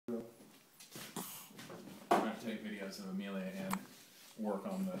to take videos of Amelia and work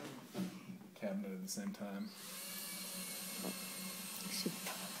on the cabinet at the same time.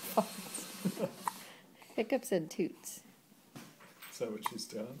 Hiccups and Toots. Is that what she's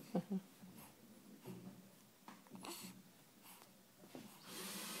doing? Uh-huh.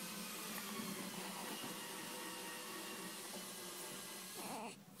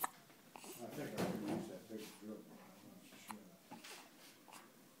 I think I can use that big drill.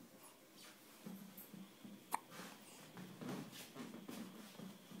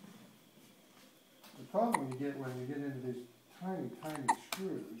 The problem when you get into these tiny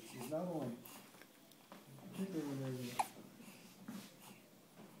screws is not only, particularly when they're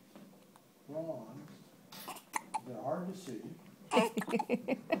bronze, they're hard to see. Hard to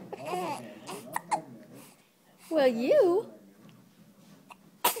handle, not magnetic. Well, you.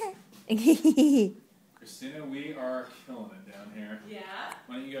 Christina, we are killing it down here. Yeah?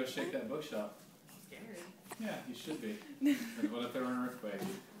 Why don't you go shake that bookshelf? Scary. Yeah, you should be. What if there were an earthquake?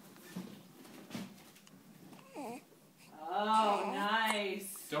 Oh, nice.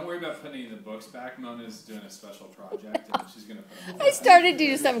 Don't worry about putting any of the books back. Mona's doing a special project, and she's going to put them I started to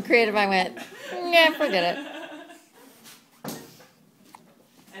do something creative. I went, yeah, forget it.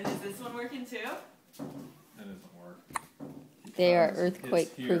 And is this one working too? That doesn't work. They are Because earthquake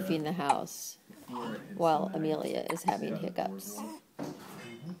it's here proofing the house before it hits while the Amelia is having See how the hiccups. board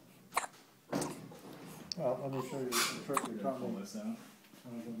will? Well, let me show you the trick We're you're gonna talking pull about. this out.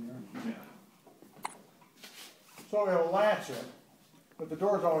 Yeah. So it'll latch it, but the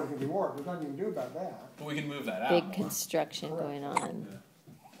door's always going to be warped. There's nothing you can do about that. But we can move that out. Big more. construction going on. Yeah.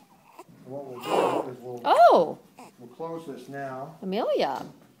 What we'll do is Oh, we'll close this now. Amelia.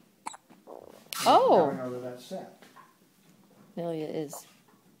 Now Oh, we know that that's set. Amelia is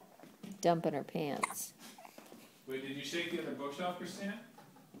dumping her pants. Wait, did you shake the other bookshelf, Christina?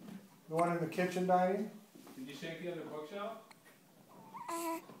 The one in the kitchen dining? Did you shake the other bookshelf?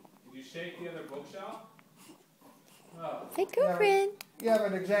 Did you shake the other bookshelf? Oh. Hey, girlfriend. You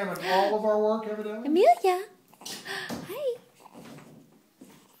haven't examined all of our work, evidently? Amelia. Hi.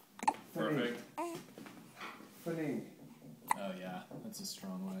 Perfect. Fanini. Oh yeah, that's a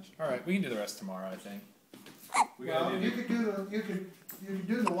strong wedge. All right, we can do the rest tomorrow, I think. We Well, gotta do you could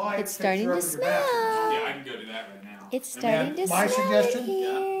do the light. It's starting to fixture up in your bathroom. smell. Yeah, I can go do that right now. It's And then starting to my smell suggestion?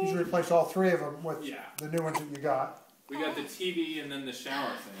 here. You should replace all three of them with Yeah. the new ones that you got. We got the TV and then the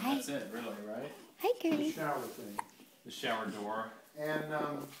shower thing. That's it, really, right? Hi, The girlie. shower thing. The shower door. And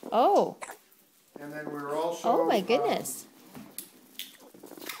Oh. then we were also. Oh, my goodness.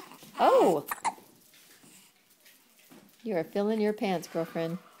 Oh. You are filling your pants,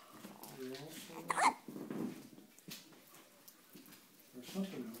 girlfriend. There's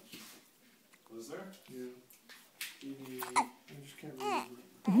something else. Was there? Yeah. I just can't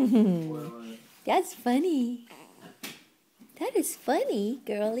remember. That's funny. That is funny,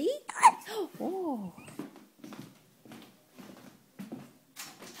 girlie. Oh.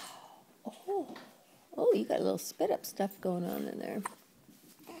 Oh. Oh, you got a little spit up stuff going on in there.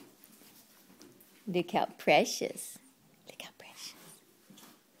 Look how precious. Look how precious.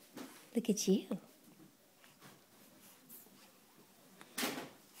 Look at you.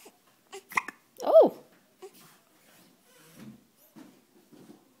 Oh.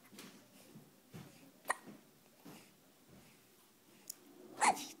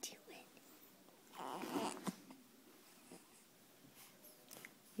 What are you doing?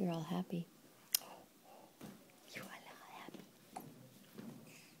 You're all happy. You are all happy.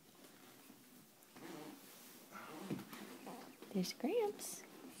 There's Gramps.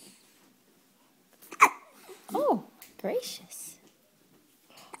 Oh, gracious.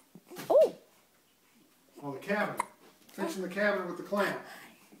 Oh. Oh, the cabinet. Fixing the cabinet with the clamp.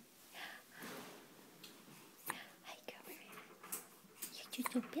 Hi, girlfriend. You're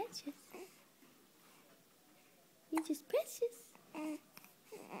just so precious. You're just precious.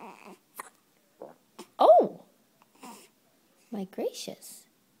 Oh! My gracious.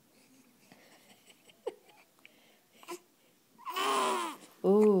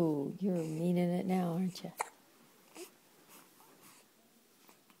 Ooh, you're meaning it now, aren't you?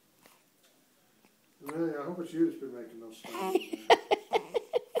 Really, I hope it's you that's been making those sounds.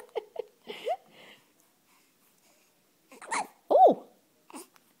 Oh!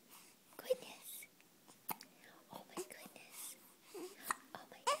 Goodness. Oh my goodness. Oh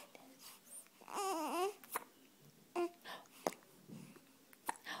my goodness. Oh.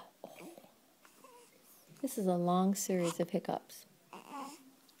 This is a long series of hiccups.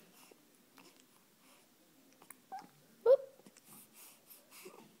 Whoop.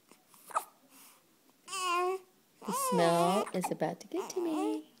 The smell is about to get to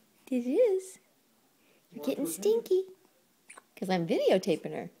me. It is. You're getting stinky. Because I'm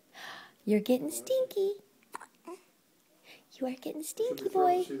videotaping her. You're getting stinky. You are getting stinky,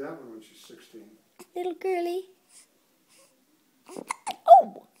 boy. See that one when she's 16. Little girly.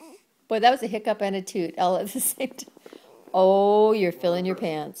 Oh! Boy, that was a hiccup and a toot all at the same time. Oh, you're filling your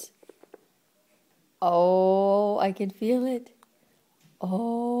pants. Oh, I can feel it.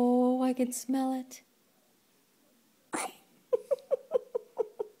 Oh, I can smell it.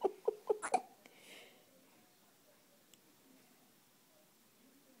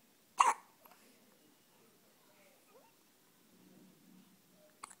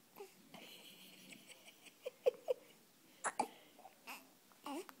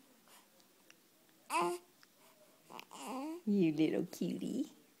 You little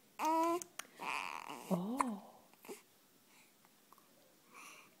cutie. Oh.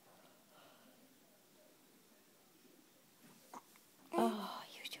 Oh,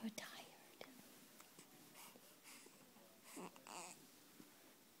 you're so tired.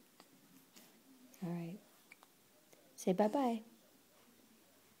 All right. Say bye-bye.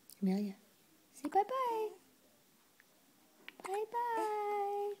 Amelia, say bye-bye. Bye-bye.